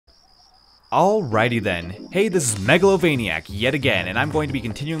Alrighty then. Hey, this is Megalovaniac yet again, and I'm going to be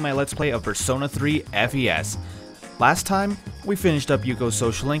continuing my Let's Play of Persona 3 FES. Last time, we finished up Yuko's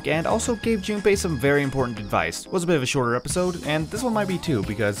social link and also gave Junpei some very important advice. It was a bit of a shorter episode, and this one might be too,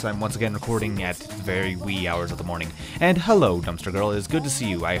 because I'm once again recording at very wee hours of the morning. And hello, Dumpster Girl, it is good to see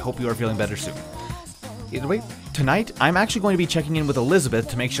you. I hope you are feeling better soon. Either way, tonight, I'm actually going to be checking in with Elizabeth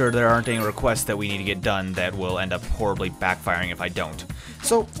to make sure there aren't any requests that we need to get done that will end up horribly backfiring if I don't.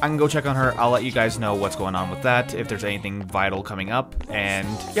 So, I can go check on her, I'll let you guys know what's going on with that, if there's anything vital coming up, and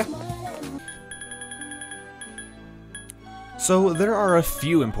yeah. So, there are a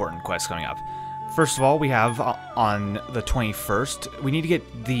few important quests coming up. First of all, we have, on the 21st, we need to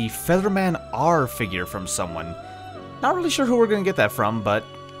get the Featherman R figure from someone. Not really sure who we're going to get that from, but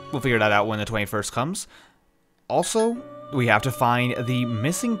we'll figure that out when the 21st comes. Also, we have to find the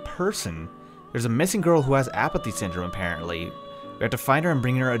missing person. There's a missing girl who has apathy syndrome, apparently. We have to find her and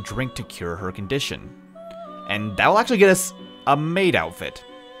bring her a drink to cure her condition. And that will actually get us a maid outfit.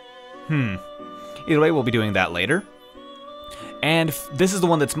 Either way, we'll be doing that later. And this is the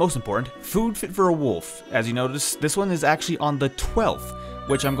one that's most important, Food Fit for a Wolf. As you notice, this one is actually on the 12th,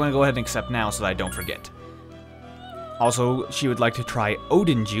 which I'm going to go ahead and accept now so that I don't forget. Also, she would like to try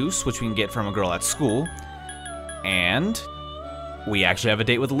Odin juice, which we can get from a girl at school. And we actually have a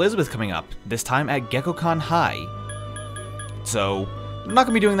date with Elizabeth coming up, this time at GeckoCon High. So, I'm not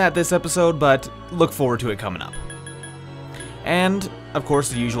going to be doing that this episode, but look forward to it coming up. And, of course,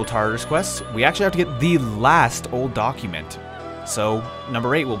 the usual Tartarus quests. We actually have to get the last old document. So,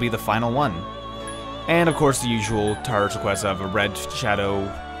 number 8 will be the final one. And, of course, the usual Tartarus requests of a red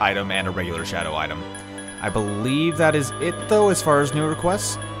shadow item and a regular shadow item. I believe that is it, though, as far as new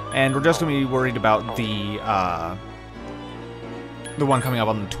requests. And we're just going to be worried about the one coming up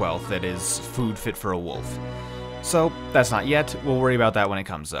on the 12th, that is Food Fit for a Wolf. So, that's not yet. We'll worry about that when it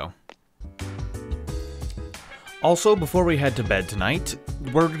comes, though. Also, before we head to bed tonight,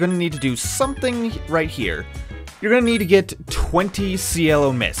 we're going to need to do something right here. You're going to need to get 20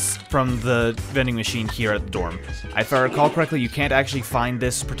 Cielo Mists from the vending machine here at the dorm. If I recall correctly, you can't actually find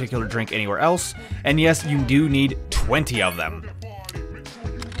this particular drink anywhere else. And yes, you do need 20 of them.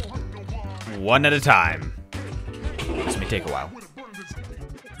 One at a time. This may take a while.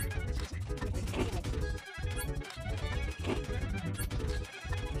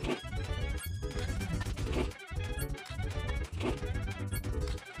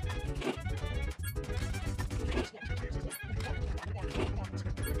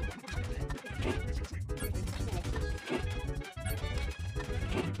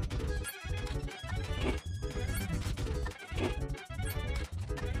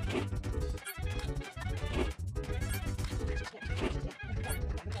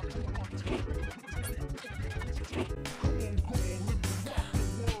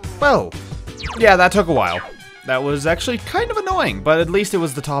 Well, yeah, that took a while. That was actually kind of annoying, but at least it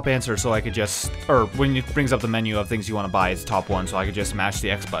was the top answer, so I could just, or when it brings up the menu of things you want to buy, it's the top one, so I could just mash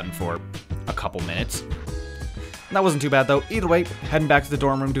the X button for a couple minutes. That wasn't too bad, though. Either way, heading back to the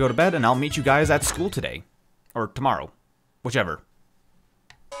dorm room to go to bed, and I'll meet you guys at school today. Or tomorrow. Whichever.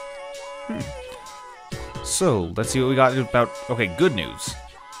 So, let's see what we got about, okay, good news.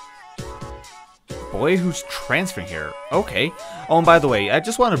 Boy who's transferring here. Okay. Oh, and by the way, I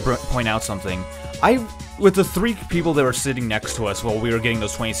just want to point out something. With the 3 people that were sitting next to us while we were getting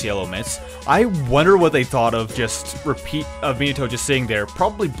those 20 Cielo Mists, I wonder what they thought of Minato just sitting there,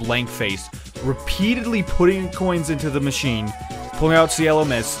 probably blank-faced, repeatedly putting coins into the machine, pulling out Cielo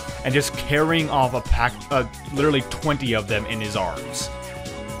Mists, and just carrying off a pack, literally 20 of them in his arms.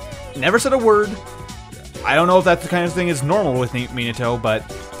 Never said a word. I don't know if that kind of thing is normal with Minato, but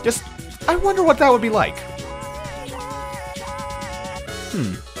just, I wonder what that would be like.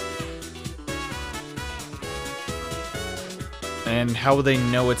 And how would they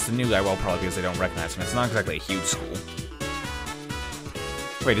know it's the new guy? Well, probably because they don't recognize him. It's not exactly a huge school.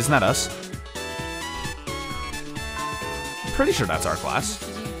 Wait, isn't that us? I'm pretty sure that's our class.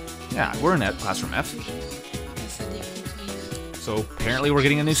 Yeah, we're in classroom F. So apparently we're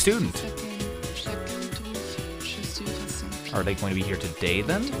getting a new student. Are they going to be here today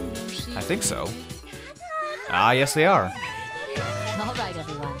then? I think so. Ah, yes they are. Alright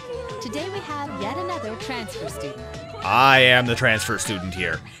everyone, today we have yet another transfer student. I am the transfer student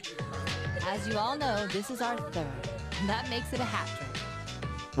here. As you all know, this is our 3rd. That makes it a hat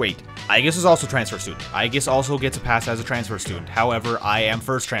trick. Wait, Aegis is also transfer student. Aegis also gets a pass as a transfer student. However, I am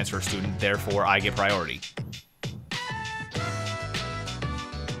first transfer student, therefore I get priority.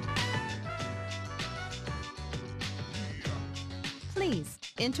 Please,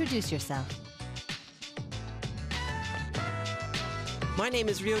 introduce yourself. My name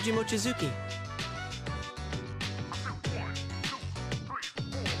is Ryoji Mochizuki.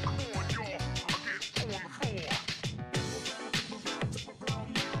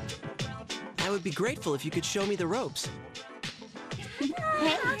 I would be grateful if you could show me the ropes.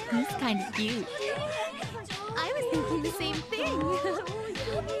 Hey, he's kind of cute. I was thinking the same thing.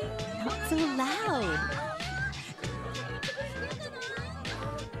 Not so loud.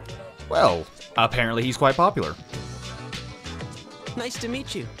 Well, apparently he's quite popular. Nice to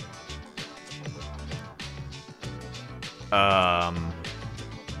meet you.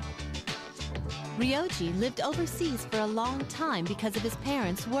 Ryoji lived overseas for a long time because of his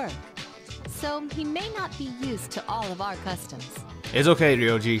parents' work. So he may not be used to all of our customs. It's okay,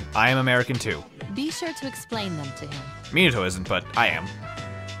 Ryoji. I am American too. Be sure to explain them to him. Minato isn't, but I am.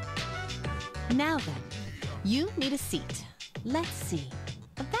 Now then, you need a seat. Let's see.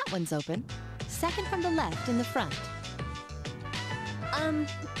 That one's open. Second from the left in the front.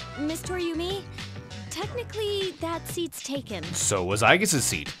 Miss Toriumi, technically that seat's taken. So was Aigis'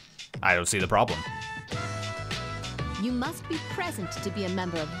 seat. I don't see the problem. You must be present to be a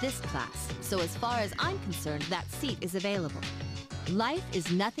member of this class, so as far as I'm concerned, that seat is available. Life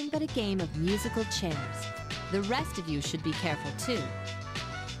is nothing but a game of musical chairs. The rest of you should be careful too.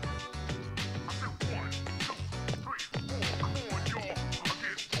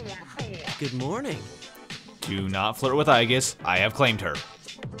 Good morning. Do not flirt with Aigis. I have claimed her.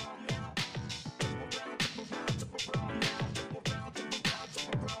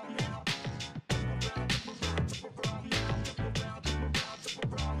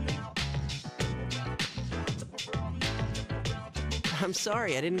 I'm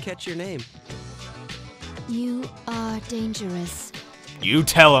sorry, I didn't catch your name. You are dangerous. You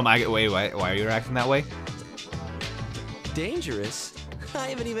tell him. Wait, why are you acting that way? Dangerous? I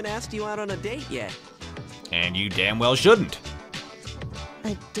haven't even asked you out on a date yet. And you damn well shouldn't.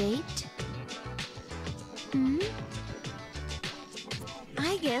 A date?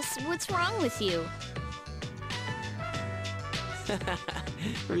 I guess, what's wrong with you?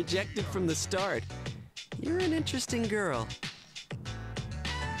 Rejected from the start. You're an interesting girl.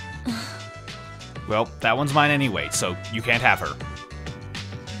 Well, that one's mine anyway, so you can't have her.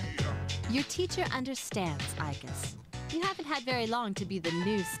 Your teacher understands, Aigis. You haven't had very long to be the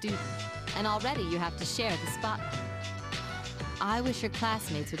new student, and already you have to share the spotlight. I wish your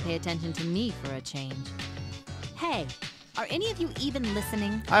classmates would pay attention to me for a change. Hey, are any of you even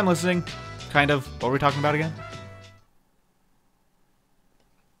listening? I'm listening. Kind of. What were we talking about again?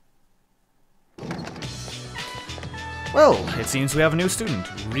 Well, it seems we have a new student,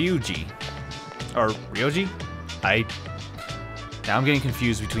 Ryoji. Or Ryoji? Now I'm getting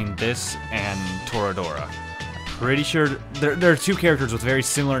confused between this and Toradora. I'm pretty sure there are two characters with very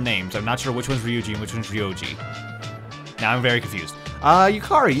similar names. I'm not sure which one's Ryoji and which one's Ryoji. Now I'm very confused.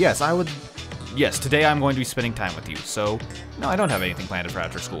 Yukari, yes, Yes, today I'm going to be spending time with you, so no, I don't have anything planned for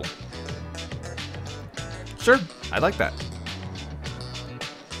after school. Sure, I'd like that.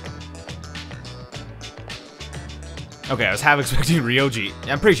 Okay, I was half expecting Ryoji.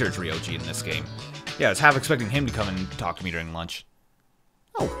 I'm pretty sure it's Ryoji in this game. Yeah, I was half expecting him to come and talk to me during lunch.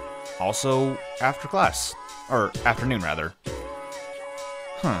 Oh, also after class. Or afternoon, rather.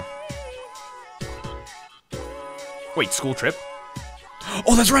 Huh. Wait, school trip?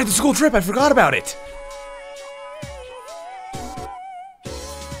 Oh, that's right, the school trip! I forgot about it!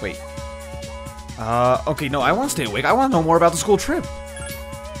 Wait. Okay, no, I want to stay awake. I want to know more about the school trip.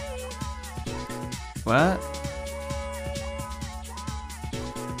 What?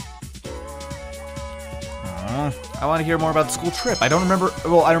 I want to hear more about the school trip. I don't remember.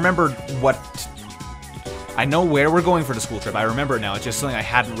 Well, I remember what. I know where we're going for the school trip. I remember it now. It's just something I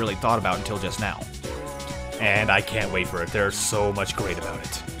hadn't really thought about until just now. And I can't wait for it. There's so much great about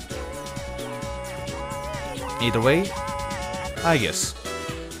it. Either way, I guess.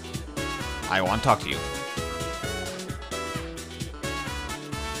 I want to talk to you.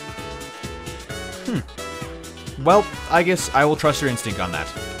 Well, I guess I will trust your instinct on that.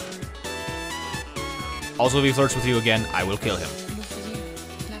 Also, if he flirts with you again, I will kill him.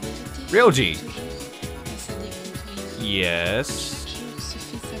 Ryoji! Yes?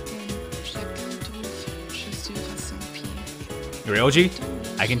 Ryoji,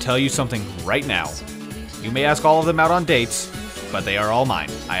 I can tell you something right now. You may ask all of them out on dates, but they are all mine.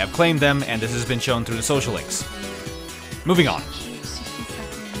 I have claimed them, and this has been shown through the social links. Moving on.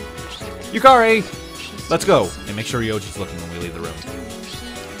 Yukari! Let's go, and make sure Ryoji's looking when we leave the room.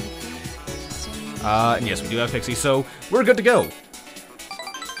 And yes, we do have Pixie, so we're good to go.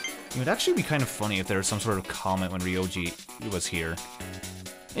 It would actually be kind of funny if there was some sort of comment when Ryoji was here.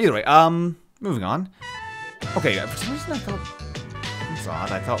 Either way, moving on. Okay, for some reason I felt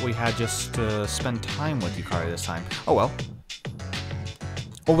That's odd. I thought we had just spent time with Yukari this time. Oh well.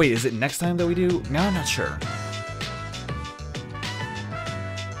 Oh wait, is it next time that we do? No, I'm not sure.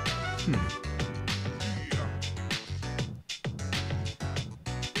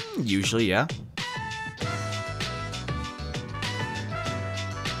 Usually, yeah.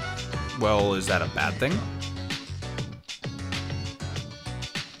 Well, is that a bad thing?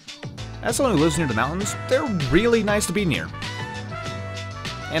 As someone who lives near the mountains, they're really nice to be near.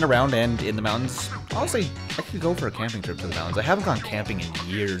 And around and in the mountains. Honestly, I could go for a camping trip to the mountains. I haven't gone camping in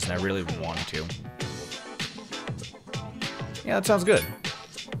years, and I really want to. Yeah, that sounds good.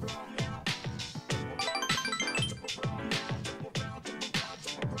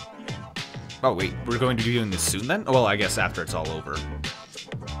 Oh wait, we're going to be doing this soon then? Well, I guess after it's all over.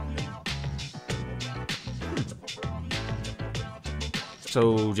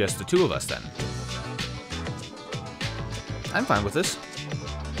 So, just the two of us then. I'm fine with this.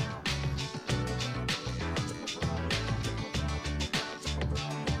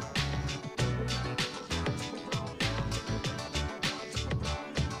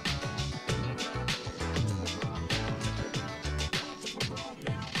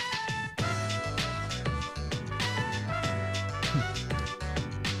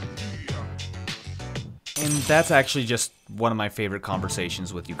 And that's actually just one of my favorite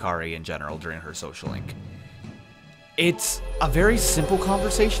conversations with Yukari in general during her social link. It's a very simple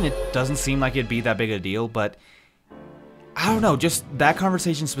conversation. It doesn't seem like it'd be that big a deal, but I don't know, just that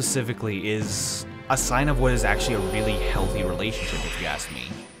conversation specifically is a sign of what is actually a really healthy relationship, if you ask me.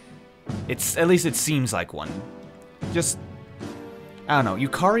 At least it seems like one. Just, I don't know,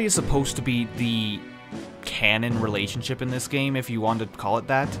 Yukari is supposed to be the canon relationship in this game, if you want to call it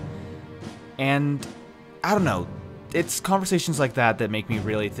that. And I don't know, it's conversations like that that make me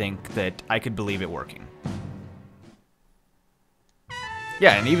really think that I could believe it working.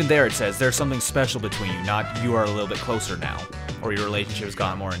 Yeah, and even there it says there's something special between you, not you are a little bit closer now, or your relationship has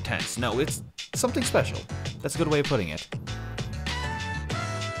gotten more intense. No, it's something special. That's a good way of putting it.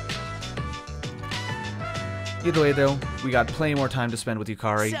 Either way though, we got plenty more time to spend with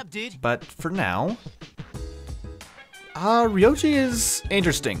Yukari, Sup, dude? but for now, Ryoji is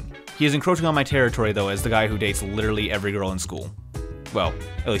interesting. He is encroaching on my territory, though, as the guy who dates literally every girl in school. Well,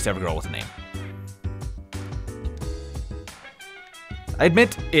 at least every girl with a name. I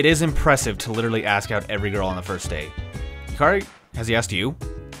admit, it is impressive to literally ask out every girl on the first day. Yukari, has he asked you?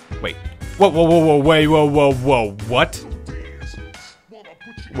 Wait. Whoa, whoa, whoa, whoa, wait, whoa, whoa, whoa, what?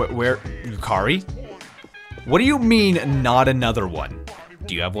 Where? Yukari? What do you mean, not another one?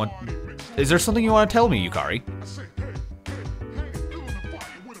 Do you have one? Is there something you want to tell me, Yukari?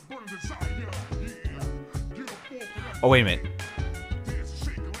 Oh, wait a minute.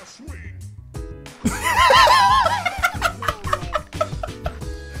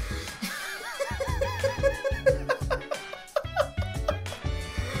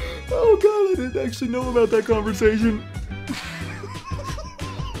 Oh god, I didn't actually know about that conversation.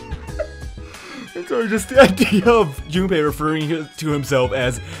 I'm sorry, just the idea of Junpei referring to himself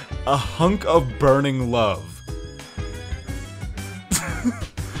as a hunk of burning love.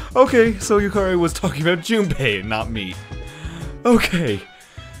 Okay, so Yukari was talking about Junpei, not me. Okay.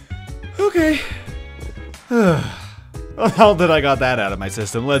 Okay. Now that I got that out of my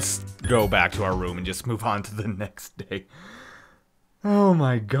system, let's go back to our room and just move on to the next day. Oh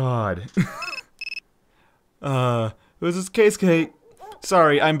my god. This is Case Kate.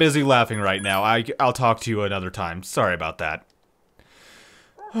 Sorry, I'm busy laughing right now. I'll talk to you another time. Sorry about that.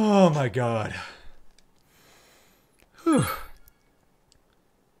 Oh my god. Whew.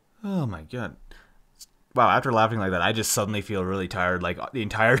 Oh my god. Wow, after laughing like that, I just suddenly feel really tired. Like, the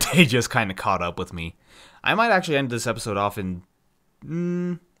entire day just kind of caught up with me. I might actually end this episode off in...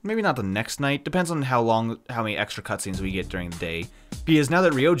 maybe not the next night. Depends on how many extra cutscenes we get during the day. Because now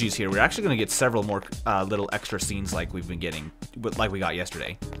that Ryoji's here, we're actually going to get several more little extra scenes like we've been getting. Like we got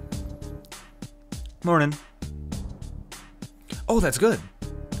yesterday. Morning. Oh, that's good.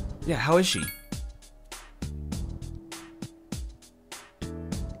 Yeah, how is she?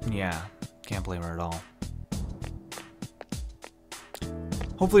 Yeah, can't blame her at all.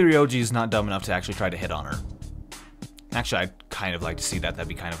 Hopefully Ryoji's not dumb enough to actually try to hit on her. Actually, I'd kind of like to see that. That'd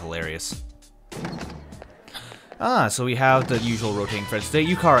be kind of hilarious. Ah, so we have the usual rotating friends today.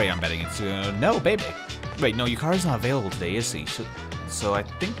 Yukari, I'm betting it's... no, Bebe. Wait, no, Yukari's not available today, is he? So I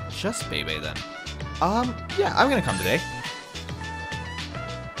think just Bebe then. Yeah, I'm gonna come today.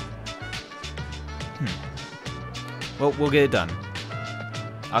 Well, we'll get it done.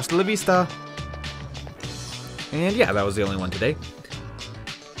 Hasta la vista. And yeah, that was the only one today.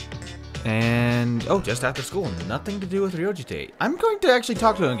 And, oh, just after school. Nothing to do with Ryoji today. I'm going to actually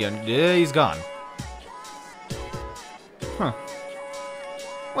talk to him again. Yeah, he's gone. Huh.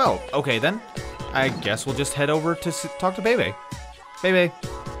 Well, okay then. I guess we'll just head over to talk to Bebe. Bebe.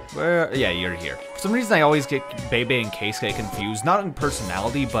 Where? Yeah, you're here. For some reason, I always get Bebe and Keisuke confused. Not in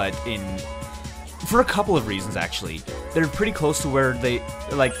personality, but for a couple of reasons, actually. They're pretty close to where they...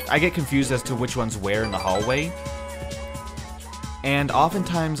 Like, I get confused as to which one's where in the hallway. And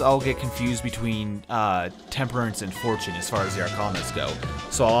oftentimes, I'll get confused between Temperance and Fortune as far as the Arcanas go.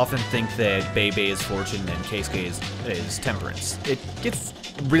 So I'll often think that Bebe is Fortune and Keisuke is Temperance. It gets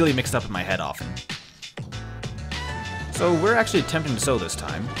really mixed up in my head often. So we're actually attempting to sew this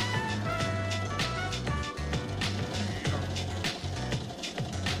time.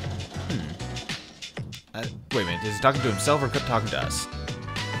 Wait a minute, is he talking to himself or talking to us?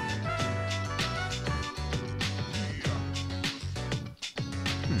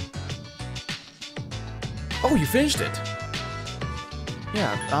 Oh, you finished it!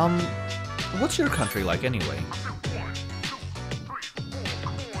 Yeah, what's your country like anyway?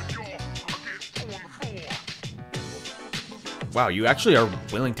 Wow, you actually are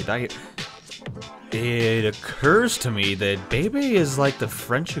willing to die. It occurs to me that Bebe is like the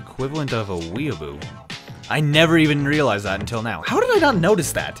French equivalent of a weeaboo. I never even realized that until now. How did I not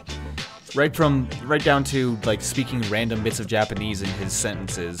notice that? Right down to, like, speaking random bits of Japanese in his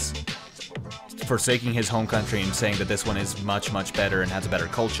sentences. Forsaking his home country and saying that this one is much, much better and has a better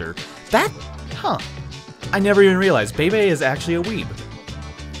culture. Huh. I never even realized Bebe is actually a weeb.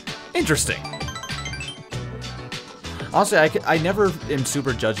 Interesting. Honestly, I never am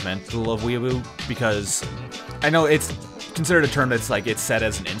super judgmental of weeaboo because I know it's considered a term that's like, it's said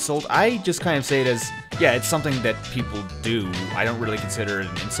as an insult. I just kind of say it as, yeah, it's something that people do. I don't really consider it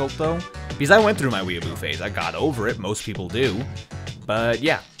an insult though, because I went through my weeaboo phase. I got over it, most people do, but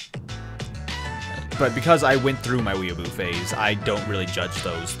yeah. But because I went through my weeaboo phase, I don't really judge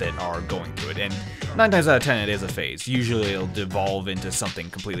those that are going through it, and 9 times out of 10 it is a phase. Usually it'll devolve into something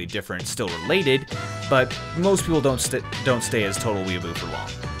completely different, still related, but most people don't stay as total weeaboo for long.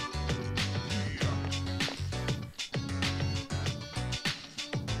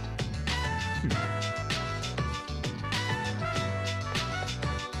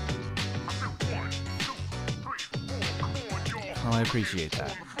 Well, I appreciate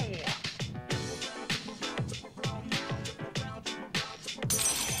that.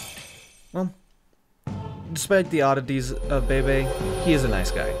 Well, despite the oddities of Bebe, he is a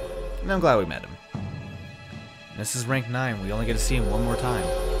nice guy, and I'm glad we met him. This is rank 9, we only get to see him one more time.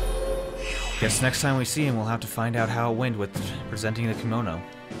 Guess next time we see him, we'll have to find out how it went with presenting the kimono.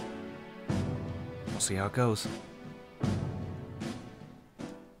 We'll see how it goes.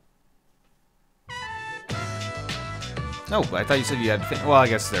 Oh, I thought you said you had to well, I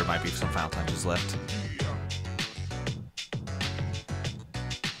guess there might be some final touches left.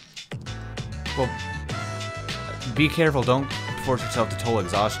 Well, be careful, don't force yourself to total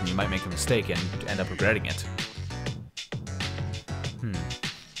exhaustion. You might make a mistake and end up regretting it. Well,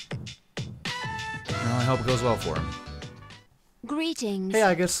 I hope it goes well for him. Greetings. Hey,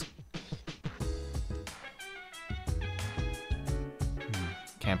 Agus.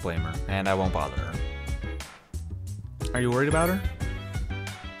 Can't blame her, and I won't bother her. Are you worried about her?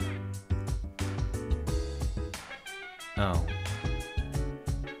 Oh.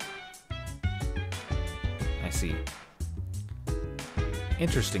 I see.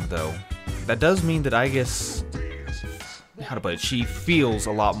 Interesting, though. That does mean that I guess... How to put it? She feels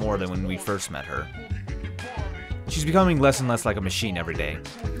a lot more than when we first met her. She's becoming less and less like a machine every day.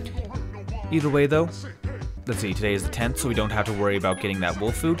 Either way, though, let's see, today is the 10th, so we don't have to worry about getting that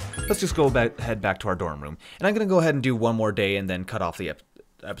wolf food. Let's just go head back to our dorm room. And I'm going to go ahead and do one more day and then cut off the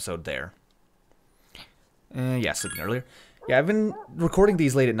episode there. Yeah, sleeping earlier. Yeah, I've been recording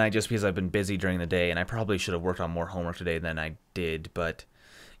these late at night just because I've been busy during the day, and I probably should have worked on more homework today than I did, but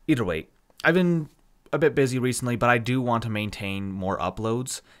either way, I've been a bit busy recently, but I do want to maintain more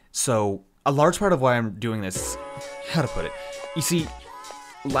uploads, so a large part of why I'm doing this, how to put it, you see,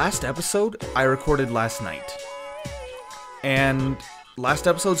 last episode I recorded last night, and last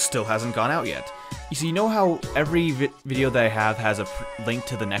episode still hasn't gone out yet. You see, you know how every video that I have has a link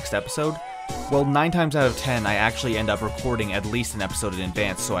to the next episode? Well, 9 times out of 10, I actually end up recording at least an episode in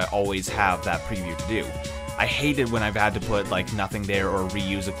advance, so I always have that preview to do. I hate it when I've had to put, like, nothing there or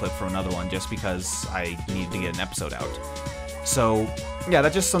reuse a clip for another one just because I needed to get an episode out. So, yeah,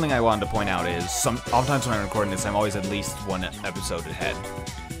 that's just something I wanted to point out is, oftentimes when I'm recording this, I'm always at least one episode ahead.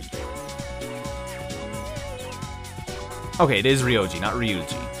 Okay, it is Ryoji, not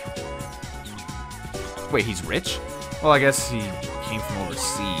Ryoji. Wait, he's rich? Well, I guess he came from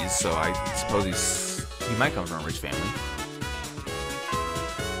overseas, so I suppose he might come from a rich family.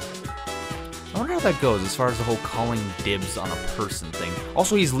 I wonder how that goes as far as the whole calling dibs on a person thing.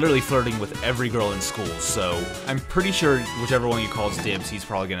 Also, he's literally flirting with every girl in school, so I'm pretty sure whichever one you calls dibs, he's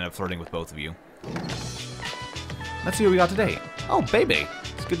probably gonna end up flirting with both of you. Let's see what we got today. Oh, Bebe.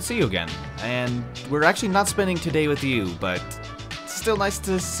 It's good to see you again. And we're actually not spending today with you, but it's still nice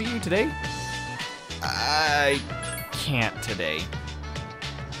to see you today. I can't today.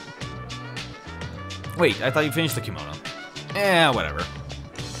 Wait, I thought you finished the kimono. Whatever.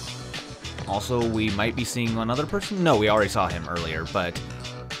 Also, we might be seeing another person? No, we already saw him earlier, but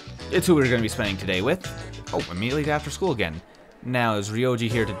it's who we're going to be spending today with. Oh, immediately after school again. Now, is Ryoji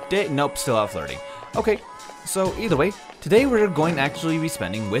here today? Nope, still out flirting. Okay, so either way, today we're going to actually be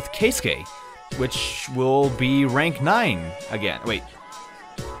spending with Keisuke, which will be rank 9 again. Wait.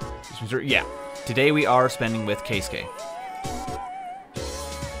 Yeah, today we are spending with Keisuke.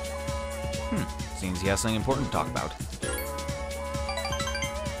 Seems he has something important to talk about.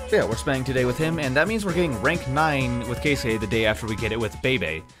 Yeah, we're spending today with him, and that means we're getting rank 9 with Keisuke the day after we get it with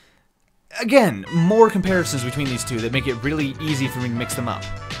Bebe. Again, more comparisons between these two that make it really easy for me to mix them up,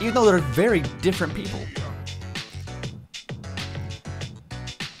 even though they're very different people.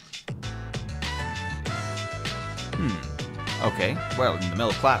 Okay, well, in the middle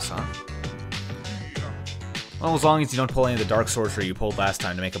of class, huh? Well, as long as you don't pull any of the dark sorcery you pulled last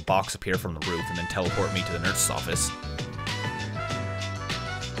time to make a box appear from the roof and then teleport me to the nurse's office.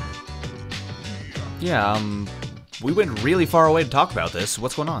 Yeah, we went really far away to talk about this.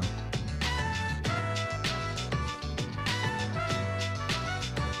 What's going on?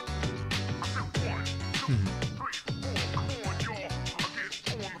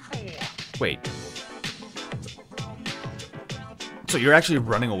 Wait. So you're actually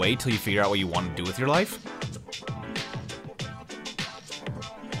running away till you figure out what you want to do with your life?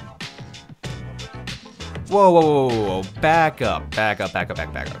 Whoa, whoa, whoa, whoa, whoa. Back up, back up, back up,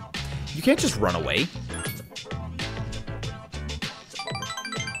 back up. You can't just run away.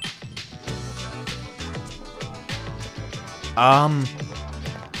 Oh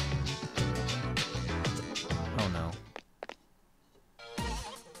no.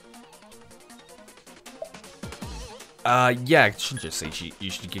 Yeah, I shouldn't just say you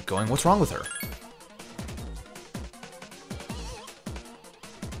should get going. What's wrong with her?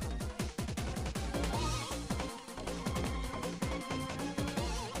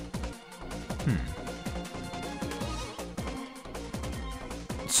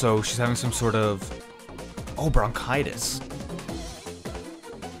 So she's having some sort of... Oh, bronchitis.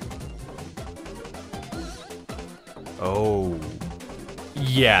 Oh.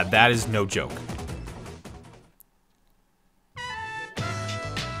 Yeah, that is no joke.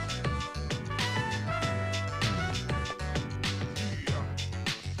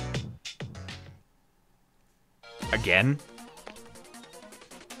 Again?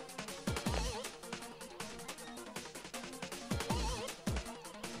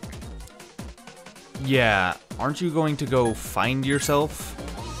 Yeah, aren't you going to go find yourself?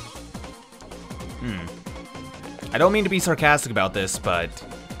 I don't mean to be sarcastic about this, but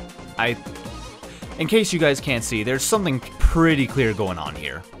in case you guys can't see, there's something pretty clear going on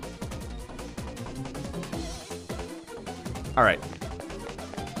here. Alright.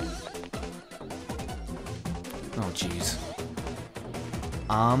 Oh, jeez.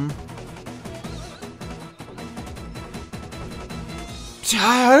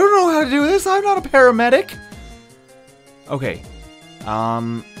 I don't know how to do this. I'm not a paramedic. Okay.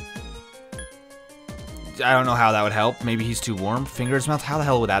 I don't know how that would help. Maybe he's too warm. Finger in his mouth. How the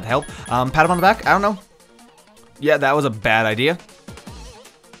hell would that help? Pat him on the back. I don't know. Yeah, that was a bad idea.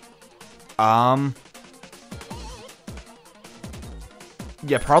 Yeah,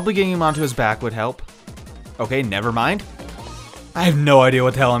 probably getting him onto his back would help. Okay, never mind. I have no idea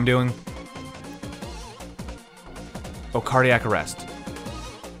what the hell I'm doing. Oh, cardiac arrest.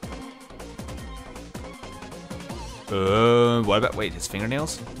 What about... Wait, his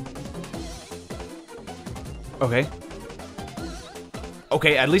fingernails? Okay.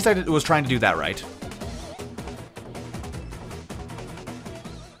 Okay, at least I was trying to do that right.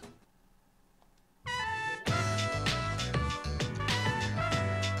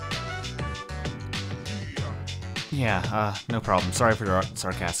 Yeah, no problem. Sorry for the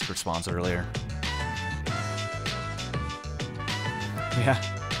sarcastic response earlier.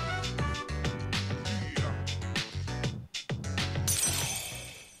 Yeah.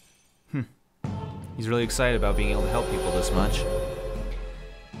 He's really excited about being able to help people this much.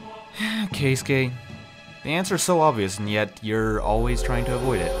 Keisuke, the answer is so obvious, and yet you're always trying to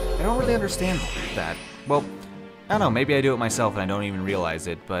avoid it. I don't really understand that. Well, I don't know, maybe I do it myself and I don't even realize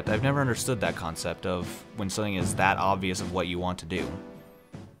it, but I've never understood that concept of when something is that obvious of what you want to do.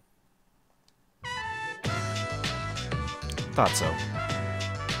 Thought so.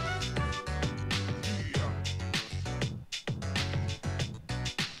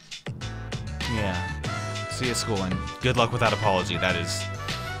 Yeah. See you at school, and good luck with that apology. That is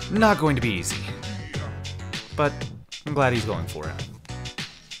not going to be easy. But I'm glad he's going for it.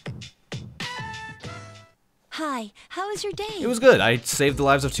 Hi, how was your day? It was good. I saved the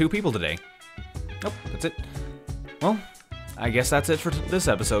lives of 2 people today. Nope, that's it. Well, I guess that's it for this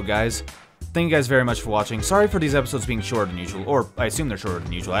episode, guys. Thank you guys very much for watching. Sorry for these episodes being shorter than usual, or I assume they're shorter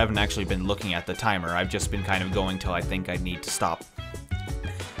than usual. I haven't actually been looking at the timer. I've just been kind of going till I think I need to stop.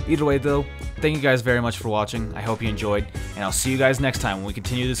 Either way, though, thank you guys very much for watching. I hope you enjoyed, and I'll see you guys next time when we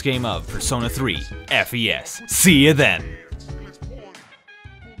continue this game of Persona 3 FES. See you then!